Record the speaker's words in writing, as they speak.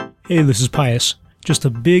Hey, this is Pius. Just a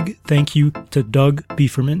big thank you to Doug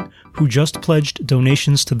Bieferman, who just pledged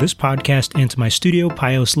donations to this podcast and to my studio,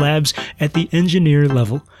 Pios Labs, at the engineer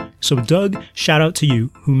level. So Doug, shout out to you,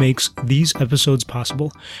 who makes these episodes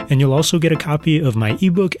possible. And you'll also get a copy of my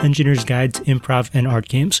ebook, Engineer's Guide to Improv and Art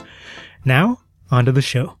Games. Now, on to the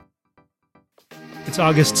show. It's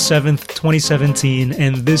August 7th, 2017,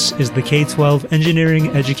 and this is the K-12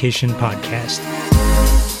 Engineering Education Podcast.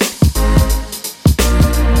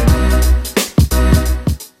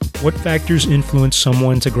 What factors influence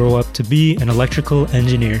someone to grow up to be an electrical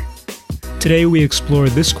engineer? Today we explore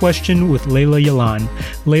this question with Layla Yalan.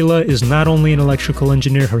 Layla is not only an electrical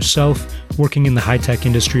engineer herself, working in the high-tech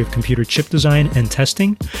industry of computer chip design and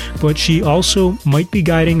testing, but she also might be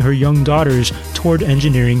guiding her young daughters toward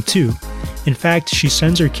engineering too. In fact, she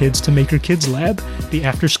sends her kids to Maker Kids Lab, the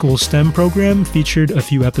after-school STEM program featured a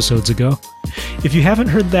few episodes ago. If you haven't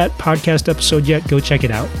heard that podcast episode yet, go check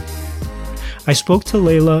it out. I spoke to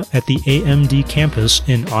Layla at the AMD campus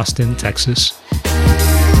in Austin, Texas.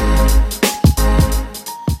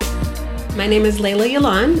 My name is Layla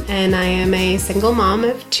Yalan, and I am a single mom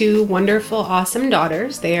of two wonderful, awesome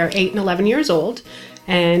daughters. They are 8 and 11 years old.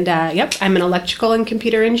 And I'm an electrical and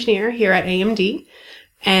computer engineer here at AMD.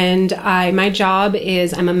 And my job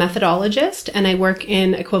is I'm a methodologist, and I work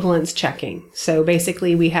in equivalence checking. So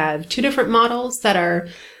basically, we have two different models that are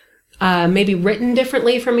maybe written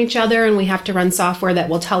differently from each other, and we have to run software that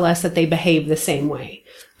will tell us that they behave the same way.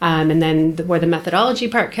 And then where the methodology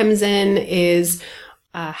part comes in is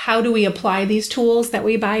how do we apply these tools that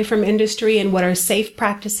we buy from industry, and what are safe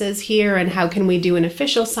practices here, and how can we do an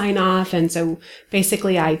official sign-off? And so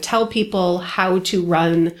basically I tell people how to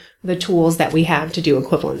run the tools that we have to do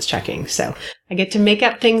equivalence checking. So I get to make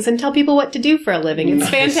up things and tell people what to do for a living. It's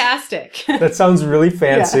fantastic. That sounds really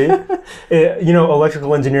fancy. Yeah.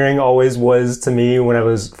 Electrical engineering always was, to me, when I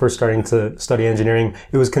was first starting to study engineering,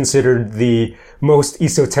 it was considered the most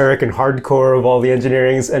esoteric and hardcore of all the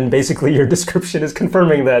engineerings. And basically your description is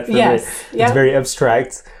confirming that for me. Yep. It's very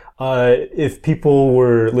abstract. If people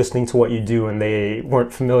were listening to what you do and they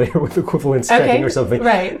weren't familiar with equivalence checking or something,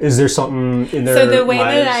 right. Is there something in there? So the way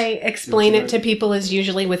that I explain it to people is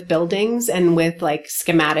usually with buildings and with like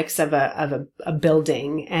schematics of a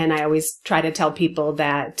building. And I always try to tell people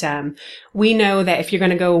that we know that if you're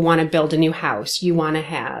going to go want to build a new house, you want to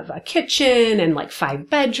have a kitchen and like 5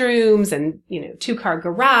 bedrooms and 2-car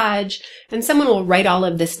garage. And someone will write all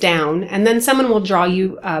of this down, and then someone will draw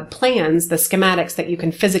you plans, the schematics that you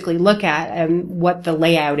can physically look at and what the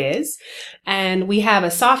layout is. And we have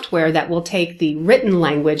a software that will take the written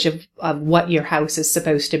language of what your house is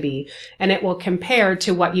supposed to be, and it will compare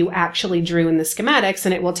to what you actually drew in the schematics,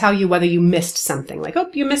 and it will tell you whether you missed something, like, oh,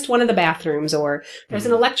 you missed one of the bathrooms, or there's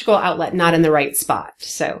an electrical outlet not in the right spot.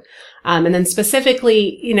 So, and then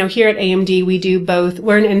specifically, here at AMD, we do both.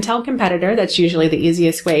 We're an Intel competitor. That's usually the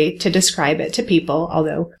easiest way to describe it to people,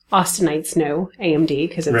 although Austinites know AMD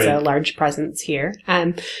because it's a large presence here.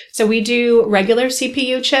 So we do regular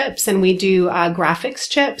CPU chips, and we do graphics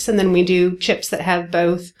chips, and then we do chips that have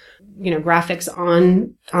both graphics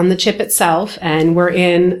on the chip itself, and we're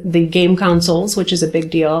in the game consoles, which is a big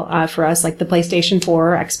deal for us, like the PlayStation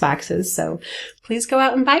 4 or Xboxes. So please go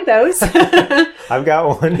out and buy those. I've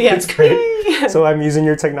got one. Yeah. It's great. So I'm using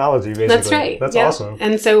your technology, basically. That's right. That's awesome.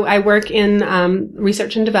 And so I work in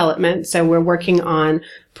research and development. So we're working on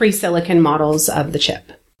pre-silicon models of the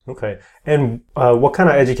chip. Okay. And what kind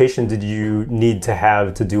of education did you need to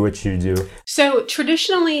have to do what you do? So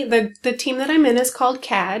traditionally, the team that I'm in is called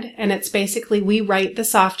CAD, and it's basically we write the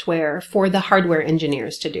software for the hardware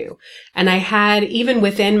engineers to do. And I had, even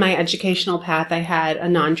within my educational path, I had a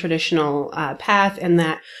non-traditional path in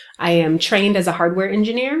that I am trained as a hardware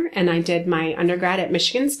engineer, and I did my undergrad at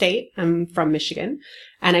Michigan State. I'm from Michigan,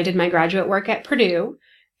 and I did my graduate work at Purdue.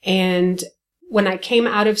 And when I came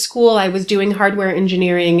out of school, I was doing hardware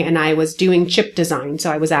engineering, and I was doing chip design. So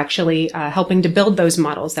I was actually helping to build those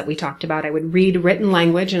models that we talked about. I would read written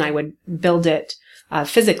language, and I would build it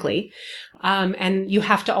physically. And you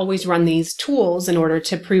have to always run these tools in order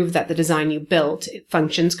to prove that the design you built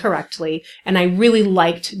functions correctly. And I really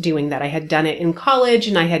liked doing that. I had done it in college,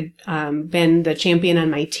 and I had been the champion on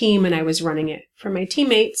my team, and I was running it for my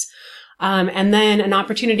teammates. And then an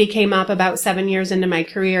opportunity came up about 7 years into my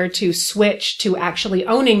career to switch to actually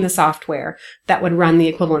owning the software that would run the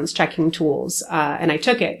equivalence checking tools. And I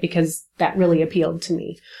took it because that really appealed to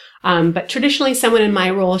me. But traditionally, someone in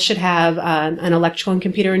my role should have an electrical and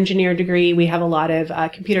computer engineer degree. We have a lot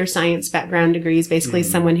of computer science background degrees, basically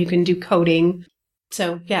someone who can do coding.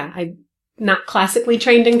 So yeah, not classically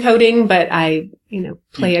trained in coding, but I,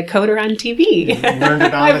 play a coder on TV. Learned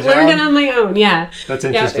it on I've learned it on my own. Yeah. That's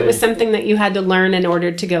interesting. Yeah, it was something that you had to learn in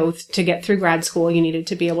order to get through grad school. You needed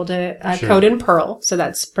to be able to code in Perl. So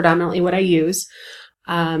that's predominantly what I use.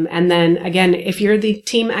 And then again, if you're the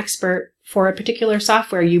team expert for a particular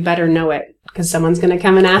software, you better know it because someone's going to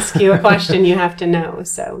come and ask you a question you have to know.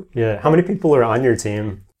 So yeah. How many people are on your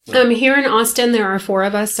team? Here in Austin, there are 4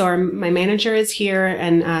 of us. So my manager is here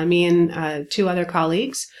and me and 2 other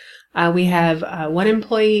colleagues. We have 1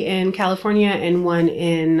 employee in California and 1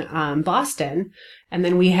 in Boston. And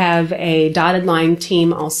then we have a dotted line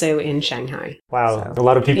team also in Shanghai. Wow. So, a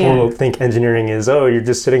lot of people think engineering is, you're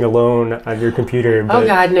just sitting alone on your computer. But... Oh,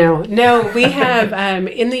 God, no. No, we have,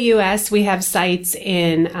 in the U.S., we have sites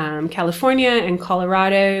in California and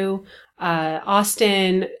Colorado,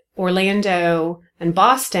 Austin, Orlando, and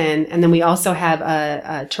Boston. And then we also have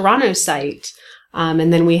a Toronto site.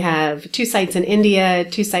 And then we have 2 sites in India,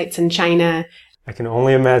 2 sites in China. I can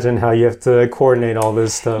only imagine how you have to coordinate all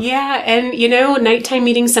this stuff. Yeah. And, nighttime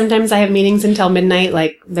meetings, sometimes I have meetings until midnight.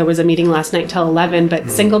 Like there was a meeting last night till 11, but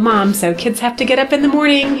single mom. So kids have to get up in the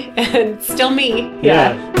morning and still me.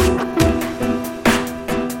 Yeah.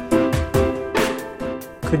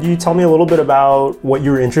 Could you tell me a little bit about what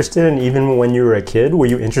you were interested in even when you were a kid? Were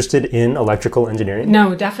you interested in electrical engineering?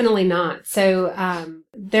 No, definitely not. So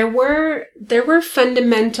there were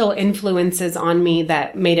fundamental influences on me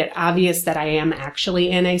that made it obvious that I am actually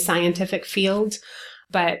in a scientific field.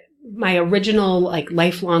 But my original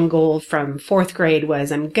lifelong goal from 4th grade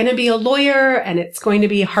was I'm going to be a lawyer and it's going to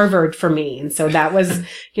be Harvard for me. And so that was,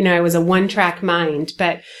 I was a 1-track mind.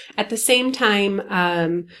 But at the same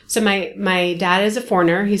time, so my dad is a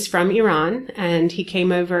foreigner. He's from Iran and he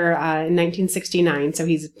came over in 1969. So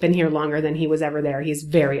he's been here longer than he was ever there. He's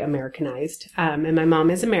very Americanized. And my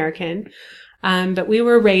mom is American. But we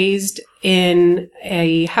were raised in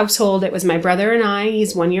a household. It was my brother and I.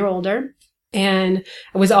 He's 1 year older. And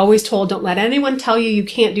I was always told, don't let anyone tell you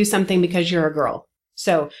can't do something because you're a girl.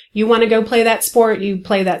 So you want to go play that sport, you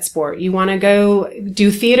play that sport. You want to go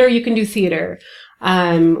do theater, you can do theater.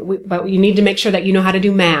 But you need to make sure that you know how to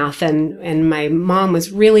do math. And my mom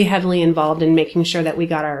was really heavily involved in making sure that we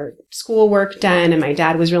got our schoolwork done. And my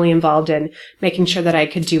dad was really involved in making sure that I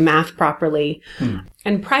could do math properly.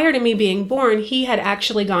 And prior to me being born, he had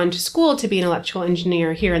actually gone to school to be an electrical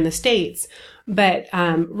engineer here in the States. But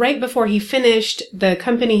right before he finished, the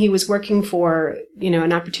company he was working for,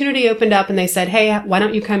 an opportunity opened up and they said, hey, why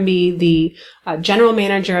don't you come be the general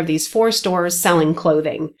manager of these 4 stores selling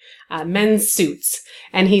clothing, men's suits.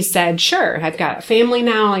 And he said, sure, I've got a family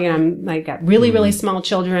now. I got really, really small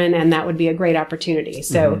children and that would be a great opportunity.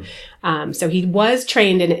 So, so he was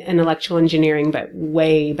trained in electrical engineering, but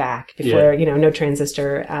way back before, no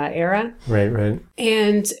transistor era. Right.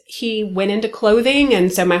 And he went into clothing.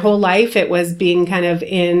 And so my whole life, it was being kind of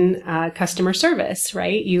in customer service,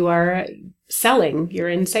 right? You are selling, you're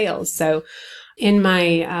in sales. So in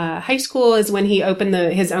my high school is when he opened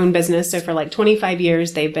his own business. So for 25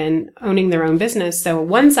 years, they've been owning their own business. So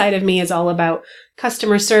one side of me is all about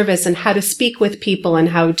customer service and how to speak with people and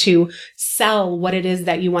how to sell what it is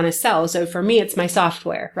that you want to sell. So for me, it's my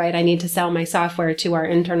software, right? I need to sell my software to our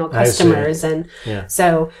internal customers. And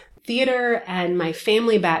so theater and my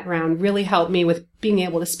family background really helped me with being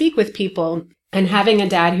able to speak with people, and having a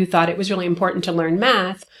dad who thought it was really important to learn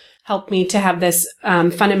math helped me to have this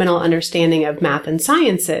fundamental understanding of math and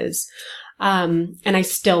sciences. And I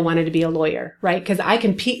still wanted to be a lawyer, right? Because I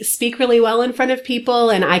can speak really well in front of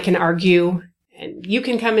people and I can argue and you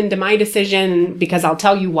can come into my decision because I'll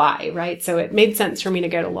tell you why, right? So it made sense for me to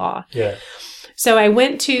go to law. Yeah. So I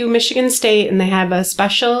went to Michigan State and they have a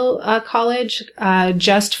special college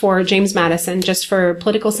just for James Madison, just for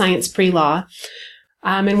political science pre-law.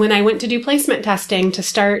 And when I went to do placement testing to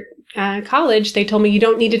start college, they told me you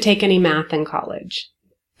don't need to take any math in college.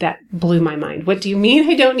 That blew my mind. What do you mean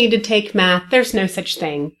I don't need to take math? There's no such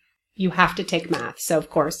thing. You have to take math. So of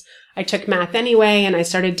course I took math anyway, and I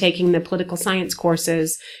started taking the political science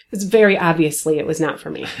courses. It was very obviously it was not for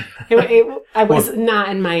me. I was not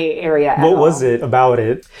in my area at all. What was it about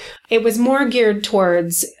it? It was more geared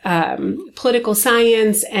towards political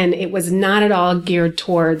science, and it was not at all geared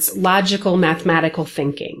towards logical mathematical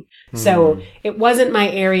thinking. So it wasn't my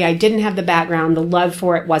area. I didn't have the background. The love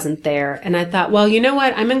for it wasn't there. And I thought, well, you know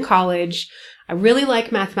what? I'm in college. I really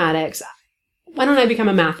like mathematics. Why don't I become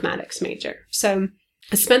a mathematics major? So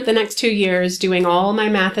I spent the next 2 years doing all my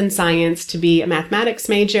math and science to be a mathematics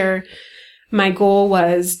major. My goal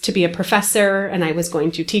was to be a professor, and I was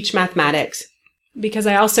going to teach mathematics. because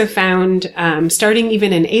I also found, starting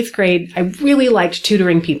even in 8th grade, I really liked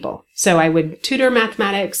tutoring people. So I would tutor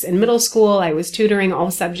mathematics in middle school. I was tutoring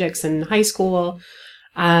all subjects in high school.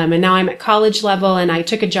 And now I'm at college level, and I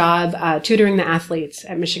took a job tutoring the athletes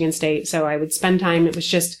at Michigan State. So I would spend time. It was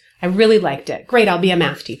just, I really liked it. Great, I'll be a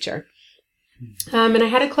math teacher. And I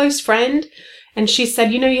had a close friend, and she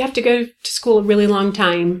said, you have to go to school a really long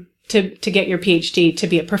time to get your PhD to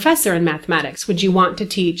be a professor in mathematics. Would you want to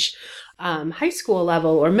teach high school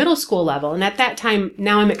level or middle school level? And at that time,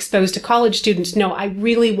 now I'm exposed to college students. No, I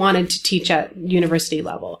really wanted to teach at university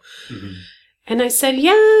level. Mm-hmm. And I said,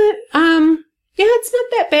 yeah, it's not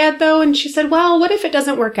that bad though. And she said, well, what if it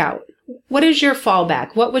doesn't work out? What is your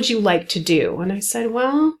fallback? What would you like to do? And I said,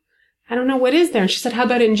 well, I don't know, what is there? And she said, how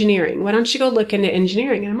about engineering? Why don't you go look into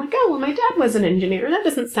engineering? And I'm like, oh, well, my dad was an engineer. That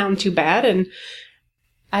doesn't sound too bad. And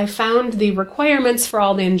I found the requirements for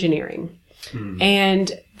all the engineering.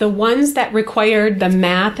 And the ones that required the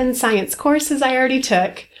math and science courses I already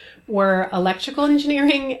took were electrical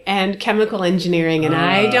engineering and chemical engineering. And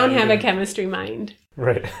I don't have a chemistry mind.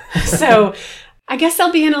 Right. So I guess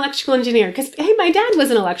I'll be an electrical engineer because, hey, my dad was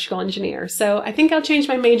an electrical engineer. So I think I'll change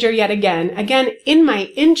my major yet again in my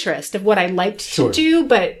interest of what I liked to do,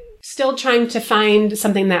 but still trying to find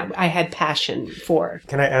something that I had passion for.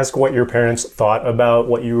 Can I ask what your parents thought about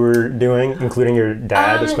what you were doing, including your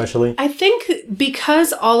dad especially? I think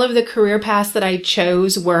because all of the career paths that I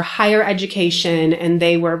chose were higher education and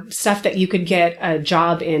they were stuff that you could get a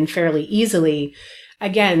job in fairly easily,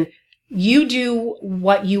 again, you do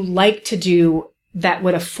what you like to do that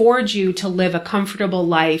would afford you to live a comfortable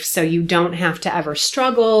life so you don't have to ever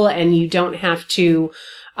struggle and you don't have to,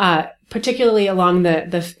 particularly along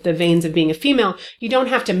the veins of being a female, you don't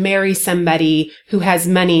have to marry somebody who has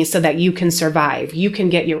money so that you can survive. You can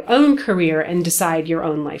get your own career and decide your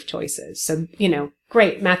own life choices. So,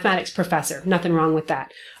 great, mathematics professor, nothing wrong with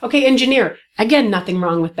that. Okay, engineer, again, nothing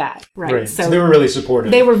wrong with that, right? So they were really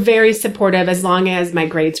supportive. They were very supportive as long as my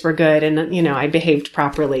grades were good and, I behaved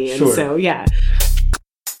properly. And so, yeah.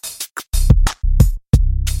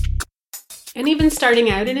 And even starting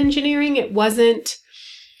out in engineering, it wasn't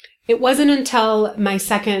until my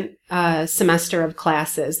second semester of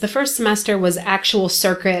classes. The first semester was actual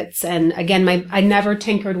circuits. And again, I never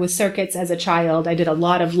tinkered with circuits as a child. I did a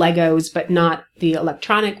lot of Legos, but not the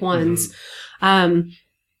electronic ones. Mm-hmm.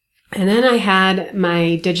 And then I had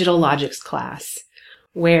my digital logics class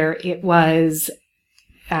where it was,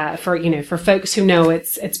 for folks who know,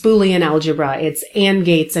 it's Boolean algebra, it's AND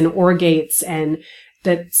gates and OR gates and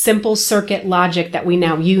the simple circuit logic that we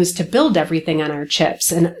now use to build everything on our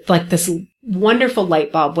chips. And like this wonderful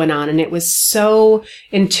light bulb went on and it was so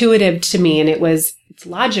intuitive to me and it's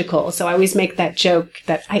logical. So I always make that joke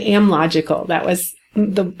that I am logical. That was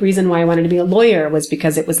the reason why I wanted to be a lawyer, was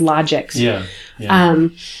because it was logics. Yeah.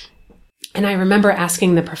 And I remember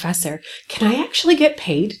asking the professor, can I actually get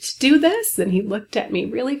paid to do this? And he looked at me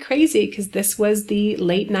really crazy because this was the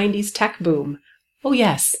late 90s tech boom. Oh,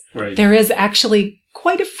 yes. Right. There is actually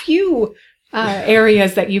quite a few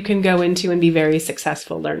areas that you can go into and be very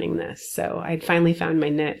successful learning this. So I'd finally found my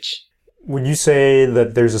niche. Would you say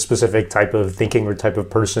that there's a specific type of thinking or type of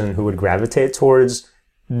person who would gravitate towards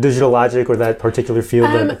digital logic or that particular field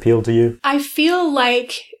that appealed to you? I feel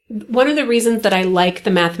like one of the reasons that I like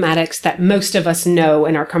the mathematics that most of us know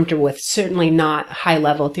and are comfortable with, certainly not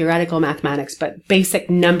high-level theoretical mathematics, but basic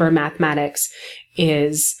number mathematics,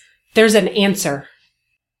 is there's an answer.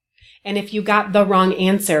 And if you got the wrong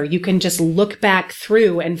answer, you can just look back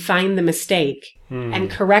through and find the mistake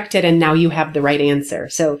and correct it. And now you have the right answer.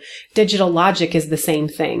 So digital logic is the same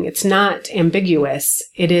thing. It's not ambiguous.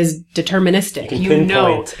 It is deterministic. You can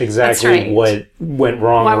pinpoint exactly what went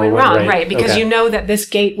wrong. What went wrong, right. Because you know that this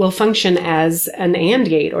gate will function as an AND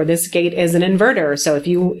gate or this gate is an inverter. So if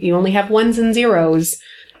you only have ones and zeros,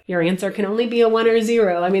 your answer can only be a 1 or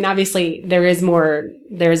 0. I mean, obviously there's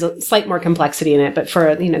a slight more complexity in it, but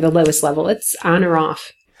for, the lowest level, it's on or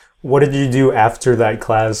off. What did you do after that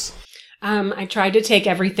class? I tried to take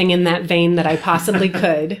everything in that vein that I possibly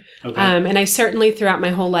could. Okay. And I certainly throughout my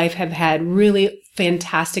whole life have had really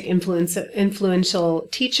fantastic influential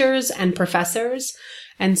teachers and professors.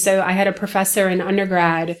 And so I had a professor in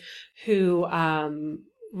undergrad who,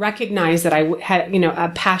 recognized that I had, a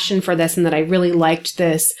passion for this and that I really liked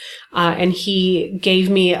this. And he gave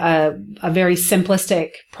me a very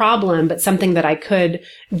simplistic problem, but something that I could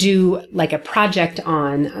do like a project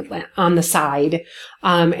on the side.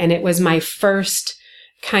 And it was my first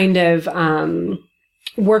kind of,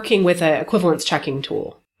 working with an equivalence checking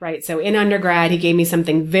tool. Right. So in undergrad, he gave me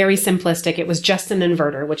something very simplistic. It was just an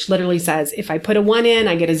inverter, which literally says, if I put a 1 in,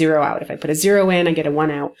 I get a 0 out. If I put a 0 in, I get a 1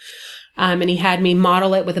 out. And he had me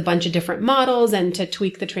model it with a bunch of different models and to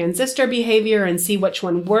tweak the transistor behavior and see which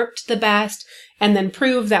one worked the best, and then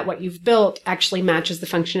prove that what you've built actually matches the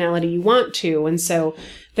functionality you want to. And so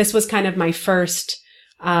this was kind of my first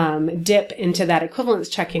dip into that equivalence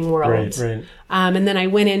checking world. Right. And then I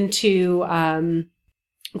went into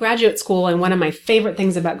graduate school, and one of my favorite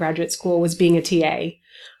things about graduate school was being a TA.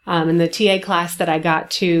 And the TA class that I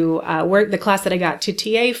got to the class that I got to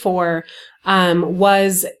TA for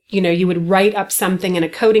was, you would write up something in a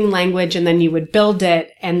coding language, and then you would build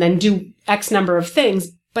it and then do X number of things.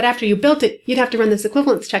 But after you built it, you'd have to run this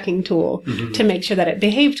equivalence checking tool to make sure that it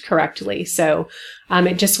behaved correctly. So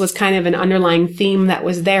it just was kind of an underlying theme that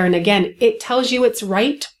was there. And again, it tells you it's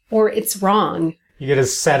right or it's wrong. You get a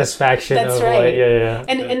satisfaction. That's right. Yeah.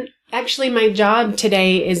 And actually, my job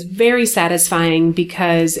today is very satisfying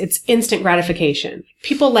because it's instant gratification.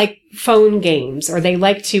 People like phone games, or they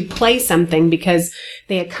like to play something because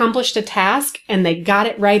they accomplished a task and they got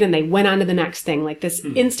it right and they went on to the next thing. Like this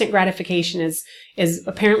instant gratification is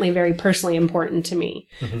apparently very personally important to me.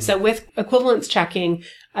 So with equivalence checking,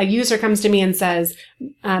 a user comes to me and says,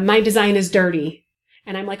 my design is dirty.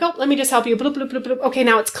 And I'm like, oh, let me just help you. Bloop, bloop, bloop, bloop. Okay,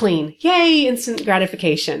 now it's clean. Yay, instant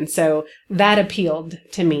gratification. So that appealed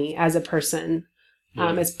to me as a person,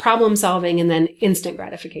 as problem solving and then instant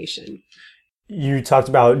gratification. You talked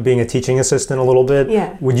about being a teaching assistant a little bit.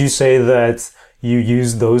 Yeah. Would you say that you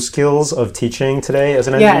use those skills of teaching today as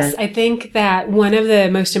an engineer? Yes, I think that one of the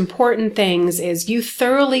most important things is you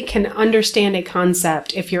thoroughly can understand a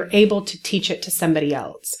concept if you're able to teach it to somebody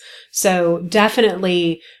else. So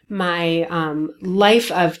definitely my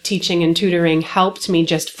life of teaching and tutoring helped me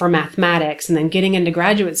just for mathematics, and then getting into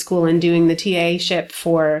graduate school and doing the TA-ship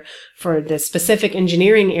for the specific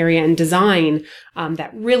engineering area and design,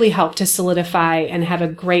 that really helped to solidify and have a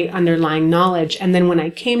great underlying knowledge. And then when I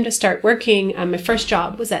came to start working, my first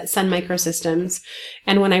job was at Sun Microsystems.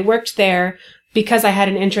 And when I worked there, because I had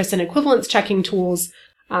an interest in equivalence checking tools,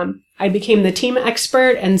 I became the team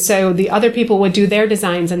expert. And so the other people would do their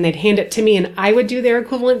designs and they'd hand it to me and I would do their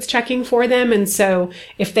equivalence checking for them. And so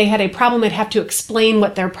if they had a problem, I'd have to explain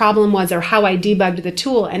what their problem was or how I debugged the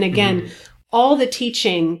tool. And again, all the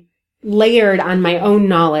teaching layered on my own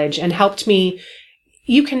knowledge and helped me.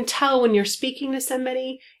 You can tell when you're speaking to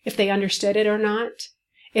somebody if they understood it or not.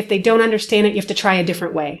 If they don't understand it, you have to try a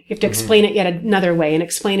different way. You have to explain it yet another way and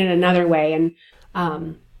explain it another way.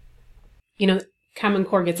 And, Common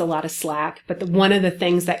Core gets a lot of slack, but one of the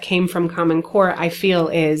things that came from Common Core, I feel,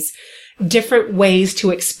 is different ways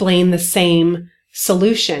to explain the same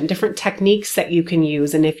solution, different techniques that you can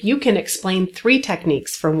use. And if you can explain 3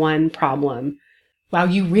 techniques for one problem, wow,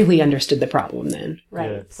 you really understood the problem then,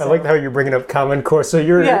 right? Yeah. So, I like how you're bringing up Common Core. So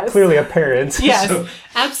you're clearly a parent. Yes, so.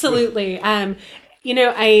 Absolutely. I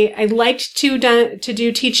liked to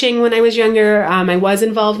do teaching when I was younger. I was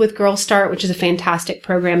involved with Girl Start, which is a fantastic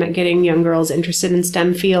program at getting young girls interested in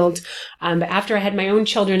STEM field. But after I had my own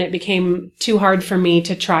children, it became too hard for me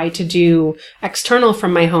to try to do external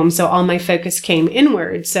from my home. So all my focus came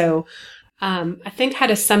inward. So I think how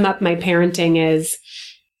to sum up my parenting is,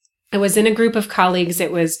 I was in a group of colleagues.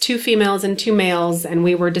 It was 2 females and 2 males, and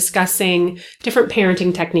we were discussing different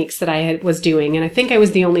parenting techniques that I was doing. And I think I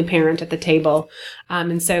was the only parent at the table.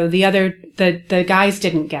 And so the guys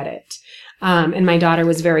didn't get it. And my daughter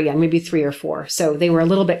was very young, maybe 3 or 4. So they were a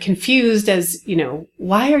little bit confused as,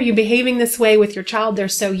 why are you behaving this way with your child? They're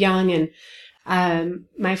so young. And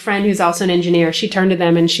my friend, who's also an engineer, she turned to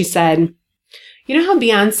them and she said, you know how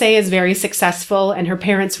Beyonce is very successful and her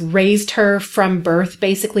parents raised her from birth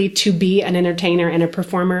basically to be an entertainer and a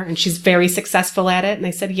performer, and she's very successful at it? And I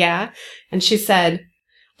said, yeah. And she said,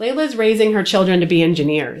 Layla's raising her children to be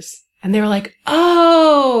engineers. And they were like,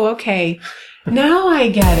 oh, okay. Now I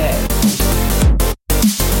get it.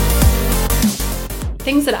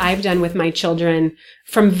 Things that I've done with my children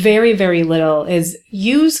from very, very little is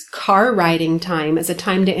use car riding time as a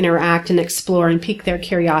time to interact and explore and pique their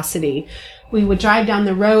curiosity. We would drive down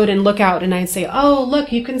the road and look out and I'd say, oh,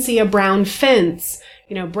 look, you can see a brown fence,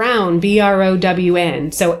 brown,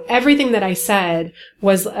 BROWN. So everything that I said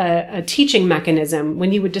was a teaching mechanism.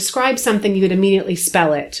 When you would describe something, you would immediately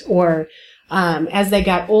spell it. Or as they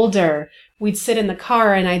got older, we'd sit in the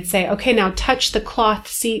car and I'd say, okay, now touch the cloth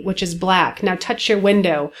seat, which is black. Now touch your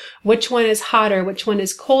window. Which one is hotter? Which one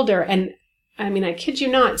is colder? And I kid you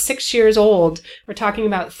not, 6 years old, we're talking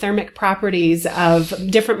about thermic properties of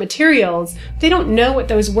different materials. They don't know what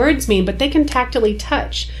those words mean, but they can tactily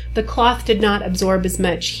touch. The cloth did not absorb as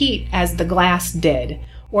much heat as the glass did,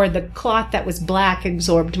 or the cloth that was black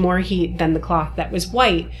absorbed more heat than the cloth that was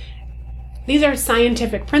white. These are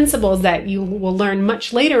scientific principles that you will learn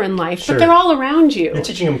much later in life, Sure. but they're all around you. You're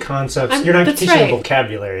teaching them concepts. You're not that's teaching right. them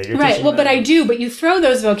vocabulary. You're Right. teaching Well, them- but I do. But you throw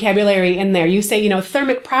those vocabulary in there. You say,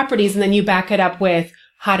 thermic properties, and then you back it up with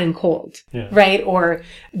hot and cold, Yeah. right? Or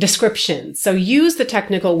descriptions. So use the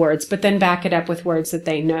technical words, but then back it up with words that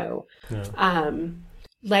they know. Yeah.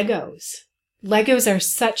 Legos. Legos are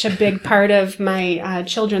such a big part of my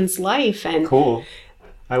children's life, and Cool.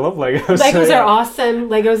 I love Legos. Legos Yeah. are awesome.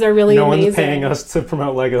 Legos are really No amazing. one's paying us to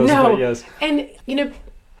promote Legos, No. but yes. And,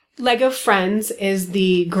 Lego Friends is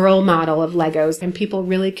the girl model of Legos, and people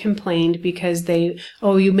really complained because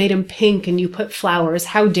you made them pink and you put flowers.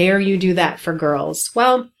 How dare you do that for girls?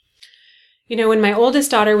 Well, when my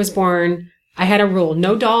oldest daughter was born, I had a rule: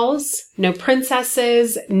 no dolls, no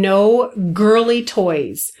princesses, no girly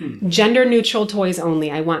toys, gender neutral toys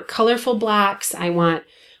only. I want colorful blacks.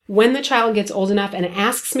 When the child gets old enough and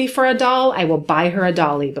asks me for a doll, I will buy her a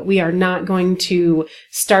dolly, but we are not going to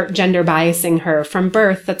start gender biasing her from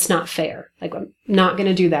birth. That's not fair. I'm not going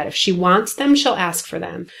to do that. If she wants them, she'll ask for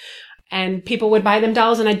them. And people would buy them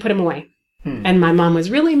dolls and I'd put them away. And my mom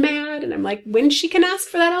was really mad. And I'm like, when she can ask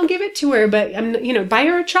for that, I'll give it to her. But buy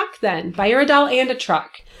her a truck then. Buy her a doll and a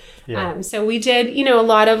truck. Yeah. So we did, a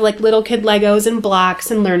lot of little kid Legos and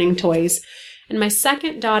blocks and learning toys. And my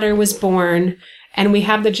second daughter was born. And we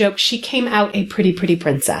have the joke, she came out a pretty, pretty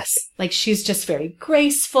princess. She's just very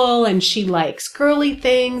graceful and she likes girly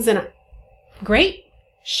things. And great.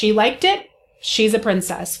 She liked it. She's a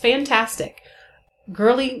princess. Fantastic.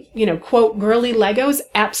 Girly, quote, girly Legos.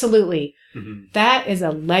 Absolutely. Mm-hmm. That is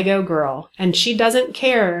a Lego girl. And she doesn't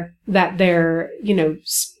care that they're,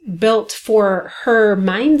 built for her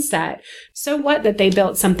mindset. So what that they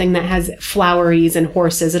built something that has floweries and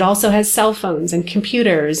horses? It also has cell phones and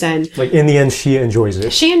computers and in the end, she enjoys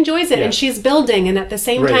it. She enjoys it, Yeah. and she's building. And at the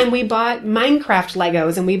same Right. time, we bought Minecraft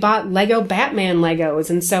Legos and we bought Lego Batman Legos.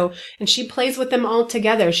 And she plays with them all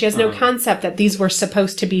together. She has no concept that these were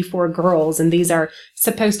supposed to be for girls and these are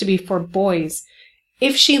supposed to be for boys.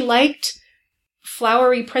 If she liked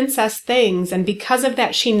flowery princess things, and because of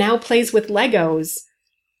that, she now plays with Legos,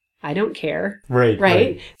 I don't care.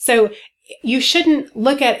 Right? So you shouldn't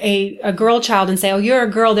look at a girl child and say, oh, you're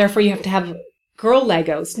a girl, therefore you have to have girl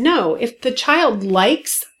Legos. No, if the child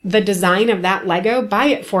likes the design of that Lego, buy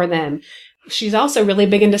it for them. She's also really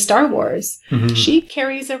big into Star Wars. Mm-hmm. She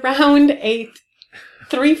carries around a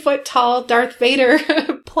 3-foot tall Darth Vader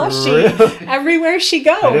plushie everywhere she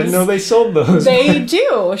goes. I didn't know they sold those. They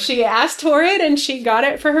do. She asked for it and she got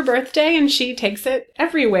it for her birthday and she takes it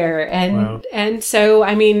everywhere. And so,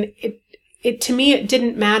 it to me, it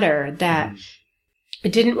didn't matter that I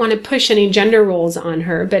didn't want to push any gender roles on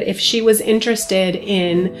her. But if she was interested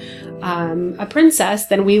in a princess,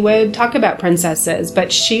 then we would talk about princesses.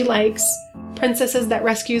 But she likes princesses that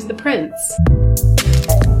rescues the prince.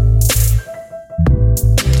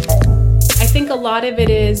 I think a lot of it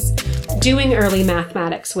is doing early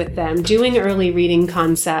mathematics with them, doing early reading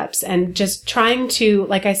concepts, and just trying to,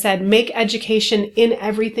 like I said, make education in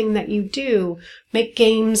everything that you do. Make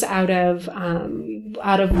games out of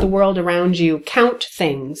the world around you. Count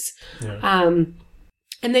things. Yeah.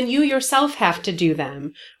 And then you yourself have to do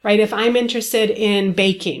them, right? If I'm interested in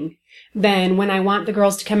baking, then when I want the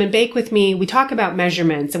girls to come and bake with me, we talk about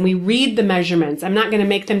measurements and we read the measurements. I'm not going to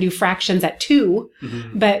make them do fractions at 2,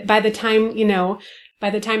 but by the time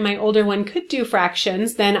my older one could do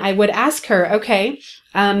fractions, then I would ask her, okay,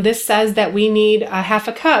 this says that we need a half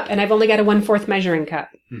a cup and I've only got a 1/4 measuring cup.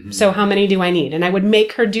 Mm-hmm. So how many do I need? And I would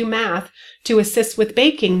make her do math to assist with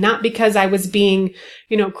baking, not because I was being,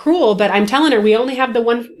 cruel, but I'm telling her we only have the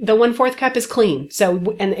 1/4 cup is clean.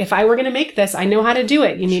 So, and if I were going to make this, I know how to do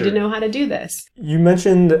it. You need to know how to do this. You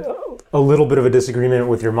mentioned a little bit of a disagreement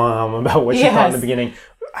with your mom about what she thought in the beginning.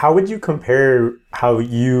 How would you compare how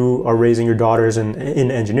you are raising your daughters in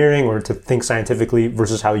engineering or to think scientifically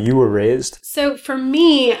versus how you were raised? So for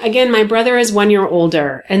me, again, my brother is 1 year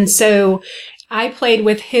older. And so I played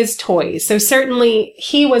with his toys. So certainly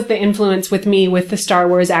he was the influence with me with the Star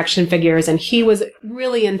Wars action figures, and he was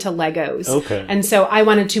really into Legos. Okay. And so I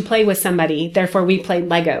wanted to play with somebody. Therefore, we played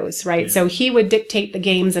Legos, right? Yeah. So he would dictate the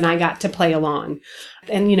games and I got to play along.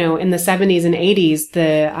 And, in the 70s and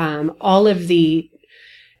 80s, all of the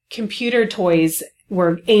computer toys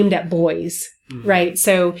were aimed at boys, right?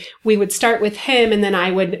 So we would start with him and then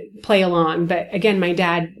I would play along. But again, my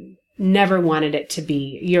dad never wanted it to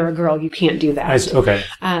be, you're a girl, you can't do that. Okay.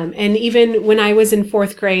 And even when I was in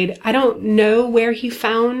 4th grade, I don't know where he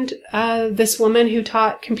found this woman who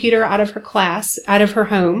taught computer out of her class, out of her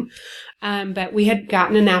home. But we had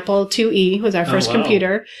gotten an Apple IIe, was our first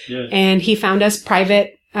computer. Yeah. And he found us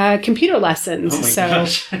private computer lessons. Oh my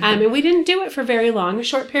gosh. And we didn't do it for very long, a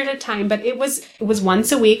short period of time, but it was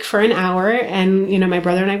once a week for an hour. And, my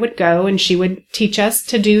brother and I would go, and she would teach us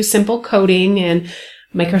to do simple coding and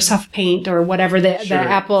Microsoft Paint or whatever the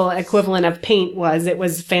Apple equivalent of Paint was. It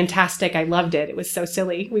was fantastic. I loved it. It was so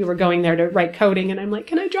silly. We were going there to write coding, and I'm like,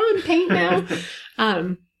 can I draw in Paint now?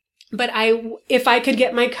 But if I could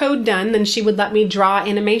get my code done, then she would let me draw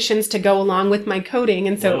animations to go along with my coding.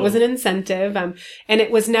 And so It was an incentive. And it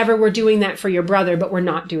was never, we're doing that for your brother, but we're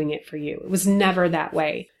not doing it for you. It was never that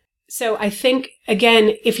way. So I think,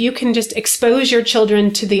 again, if you can just expose your children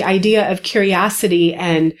to the idea of curiosity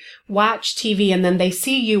and watch TV, and then they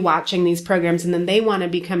see you watching these programs, and then they want to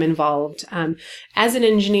become involved. As an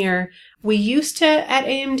engineer, we used to at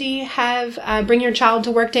AMD have bring your child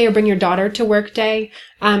to work day or bring your daughter to work day.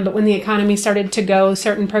 But when the economy started to go,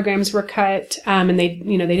 certain programs were cut, and they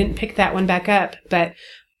didn't pick that one back up. But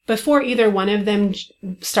before either one of them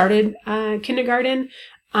started kindergarten,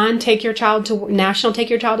 on National Take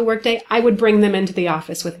Your Child to Work Day, I would bring them into the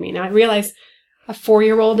office with me. Now I realize a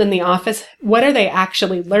 4-year-old in the office, what are they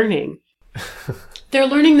actually learning? They're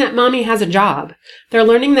learning that mommy has a job. They're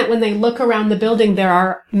learning that when they look around the building, there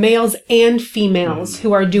are males and females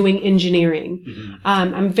who are doing engineering. Mm-hmm.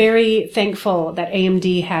 I'm very thankful that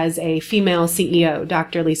AMD has a female CEO,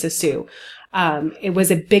 Dr. Lisa Su. It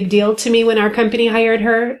was a big deal to me when our company hired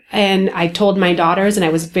her, and I told my daughters, and I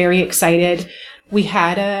was very excited. We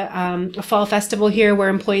had a fall festival here where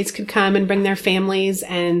employees could come and bring their families,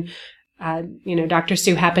 and Dr.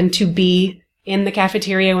 Su happened to be in the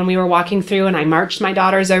cafeteria when we were walking through, and I marched my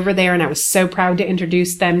daughters over there, and I was so proud to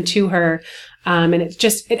introduce them to her. And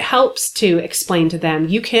it helps to explain to them,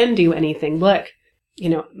 you can do anything. Look,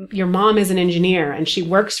 your mom is an engineer, and she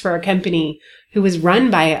works for a company who is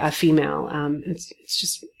run by a female.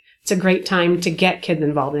 It's a great time to get kids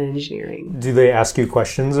involved in engineering. Do they ask you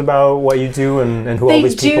questions about what you do and who all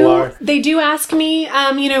these people are? They do ask me,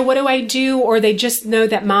 what do I do? Or they just know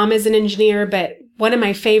that mom is an engineer. But one of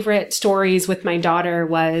my favorite stories with my daughter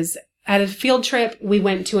was at a field trip, we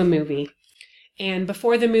went to a movie. And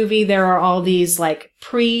before the movie, there are all these like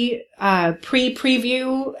pre-preview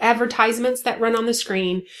advertisements that run on the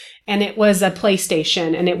screen. And it was a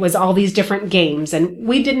PlayStation, and it was all these different games. And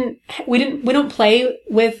we don't play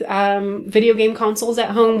with video game consoles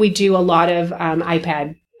at home. We do a lot of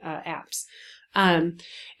iPad apps.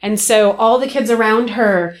 And so all the kids around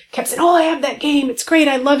her kept saying, "Oh, I have that game. It's great.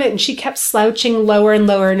 I love it." And she kept slouching lower and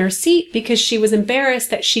lower in her seat because she was embarrassed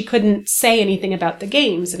that she couldn't say anything about the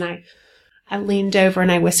games. And I leaned over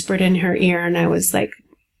and I whispered in her ear, and I was like,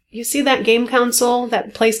 "You see that game console,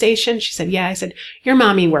 that PlayStation?" She said, "Yeah." I said, "Your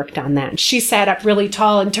mommy worked on that." And she sat up really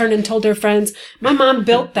tall and turned and told her friends, "My mom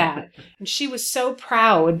built that." And she was so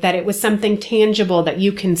proud that it was something tangible that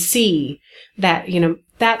you can see that,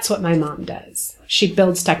 that's what my mom does. She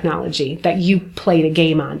builds technology that you played a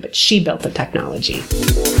game on, but she built the technology.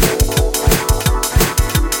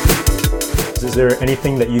 Is there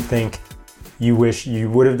anything that you think you wish you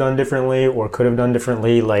would have done differently or could have done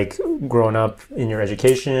differently, like growing up in your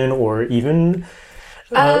education, or even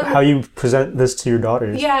how you present this to your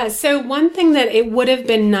daughters? Yeah, so one thing that it would have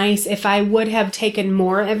been nice if I would have taken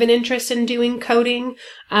more of an interest in doing coding.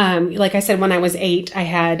 Like I said, when I was 8, I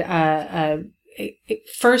had a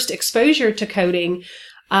first exposure to coding.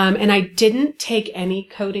 And I didn't take any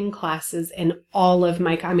coding classes in all of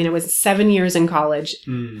I was 7 years in college.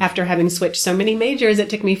 After having switched so many majors. It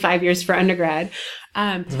took me 5 years for undergrad.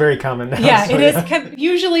 It's very common now. Yeah, so, it is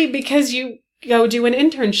usually because you go do an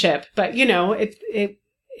internship, but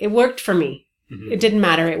it worked for me. Mm-hmm. It didn't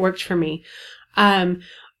matter. It worked for me.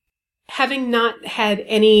 Having not had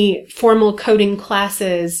any formal coding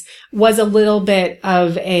classes was a little bit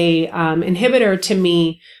of a inhibitor to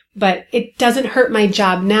me. But it doesn't hurt my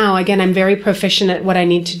job now. Again, I'm very proficient at what I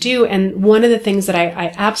need to do. And one of the things that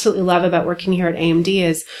I absolutely love about working here at AMD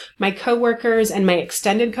is my coworkers and my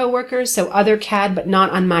extended coworkers, so other CAD, but not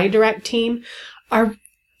on my direct team, are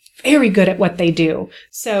very good at what they do.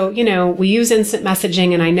 So, we use instant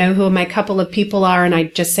messaging, and I know who my couple of people are, and I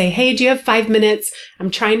just say, "Hey, do you have 5 minutes?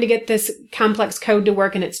 I'm trying to get this complex code to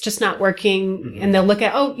work and it's just not working." Mm-hmm. And they'll look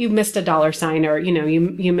at, "Oh, you missed a $sign, or,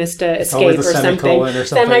 you missed a escape or something.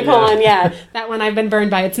 Semicolon, yeah. That one I've been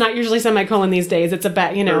burned by. It's not usually semicolon these days. It's a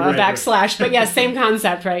backslash, but yeah, same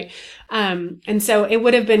concept, right? And so it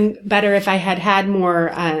would have been better if I had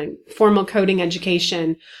more, formal coding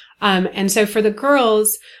education. And so for the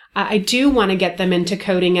girls, I do want to get them into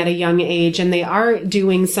coding at a young age, and they are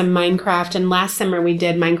doing some Minecraft. And last summer we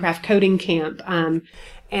did Minecraft coding camp.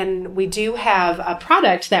 And we do have a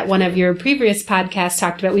product that one of your previous podcasts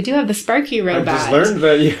talked about. We do have the Sparky robot. I just learned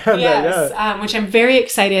that you have that, yeah. Which I'm very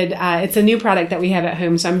excited. It's a new product that we have at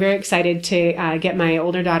home. So I'm very excited to get my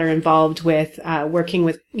older daughter involved with working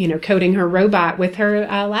with, coding her robot with her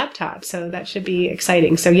laptop. So that should be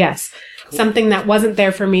exciting. So yes, something that wasn't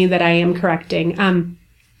there for me that I am correcting.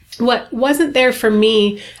 What wasn't there for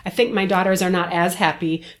me, I think my daughters are not as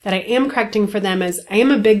happy that I am correcting for them, as I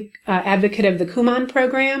am a big advocate of the Kumon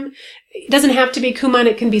program. It doesn't have to be Kumon.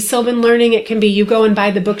 It can be Sylvan Learning. It can be you go and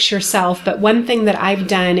buy the books yourself. But one thing that I've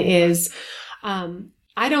done is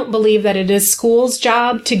I don't believe that it is school's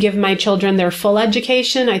job to give my children their full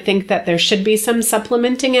education. I think that there should be some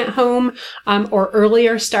supplementing at home or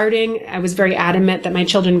earlier starting. I was very adamant that my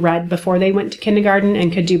children read before they went to kindergarten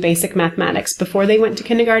and could do basic mathematics before they went to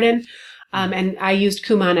kindergarten. And I used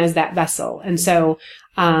Kumon as that vessel. And so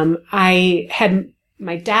I had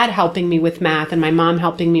my dad helping me with math and my mom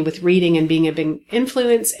helping me with reading and being a big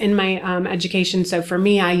influence in my education. So for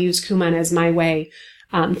me, I use Kumon as my way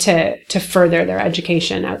to further their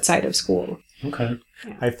education outside of school. Okay.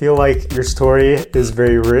 Yeah. I feel like your story is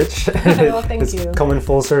very rich. Well, thank you. It's coming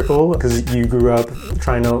full circle because you grew up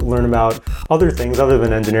trying to learn about other things other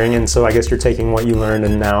than engineering. And so I guess you're taking what you learned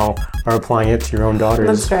and now are applying it to your own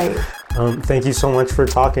daughters. That's right. Thank you so much for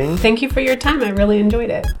talking. Thank you for your time. I really enjoyed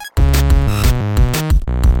it.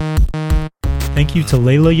 Thank you to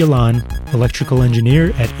Layla Yalan, electrical engineer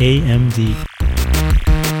at AMD.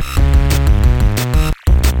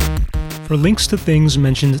 For links to things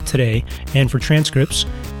mentioned today and for transcripts,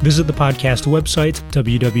 visit the podcast website,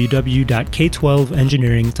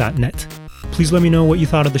 www.k12engineering.net. Please let me know what you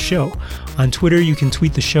thought of the show. On Twitter, you can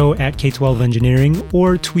tweet the show at K12Engineering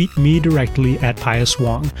or tweet me directly at Pius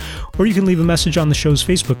Wong. Or you can leave a message on the show's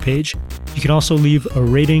Facebook page. You can also leave a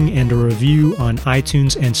rating and a review on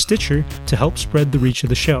iTunes and Stitcher to help spread the reach of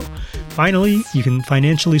the show. Finally, you can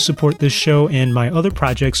financially support this show and my other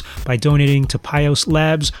projects by donating to Pios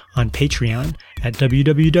Labs on Patreon at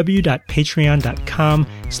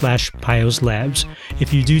www.patreon.com/Pios Labs.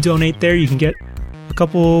 If you do donate there, you can get a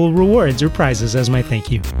couple rewards or prizes as my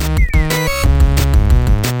thank you.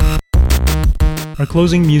 Our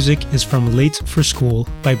closing music is from Late for School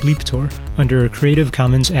by Bleeptor under a Creative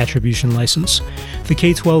Commons Attribution license. The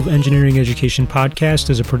K-12 Engineering Education Podcast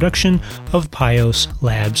is a production of Pios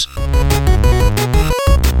Labs.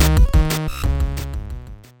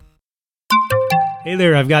 Hey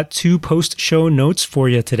there, I've got 2 post-show notes for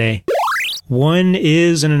you today. One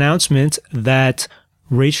is an announcement that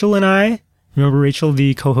Rachel and I, remember Rachel,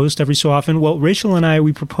 the co-host every so often? Well, Rachel and I,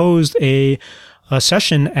 we proposed a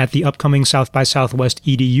session at the upcoming South by Southwest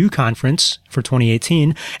EDU conference for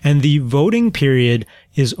 2018, and the voting period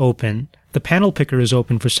is open. The panel picker is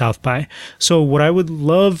open for South by. So what I would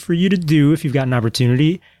love for you to do, if you've got an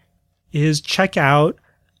opportunity, is check out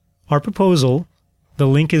our proposal. The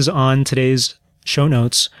link is on today's show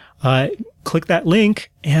notes. Click that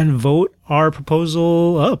link and vote our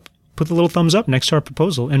proposal up. Put the little thumbs up next to our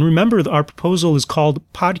proposal. And remember, our proposal is called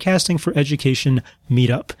Podcasting for Education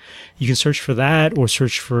Meetup. You can search for that or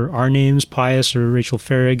search for our names, Pius or Rachel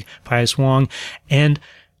Farrig, Pius Wong. And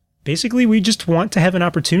basically, we just want to have an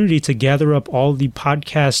opportunity to gather up all the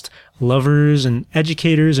podcast lovers and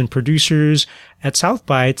educators and producers at South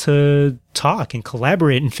by to talk and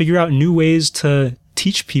collaborate and figure out new ways to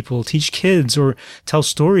teach people, teach kids, or tell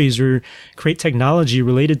stories or create technology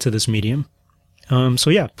related to this medium. So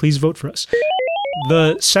yeah, please vote for us.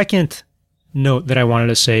 The second note that I wanted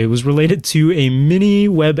to say was related to a mini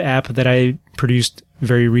web app that I produced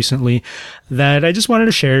very recently that I just wanted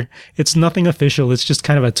to share. It's nothing official. It's just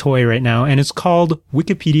kind of a toy right now, and it's called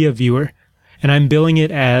Wikipedia Viewer. And I'm billing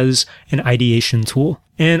it as an ideation tool.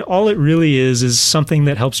 And all it really is something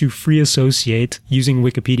that helps you free associate using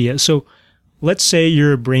Wikipedia. So let's say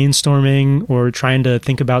you're brainstorming or trying to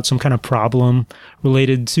think about some kind of problem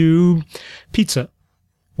related to pizza.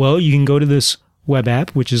 Well, you can go to this web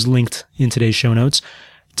app, which is linked in today's show notes,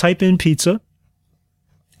 type in pizza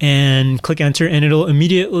and click enter, and it'll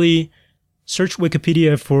immediately search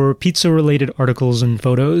Wikipedia for pizza-related articles and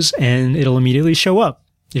photos, and it'll immediately show up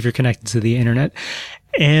if you're connected to the internet.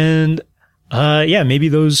 And maybe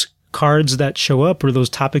those cards that show up or those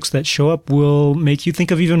topics that show up will make you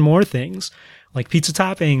think of even more things like pizza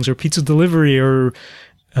toppings or pizza delivery or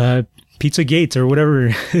Pizzagate or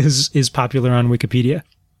whatever is popular on Wikipedia.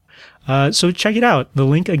 So check it out. The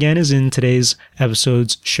link again is in today's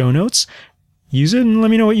episode's show notes. Use it and let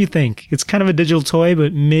me know what you think. It's kind of a digital toy,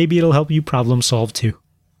 but maybe it'll help you problem solve too.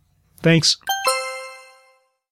 Thanks.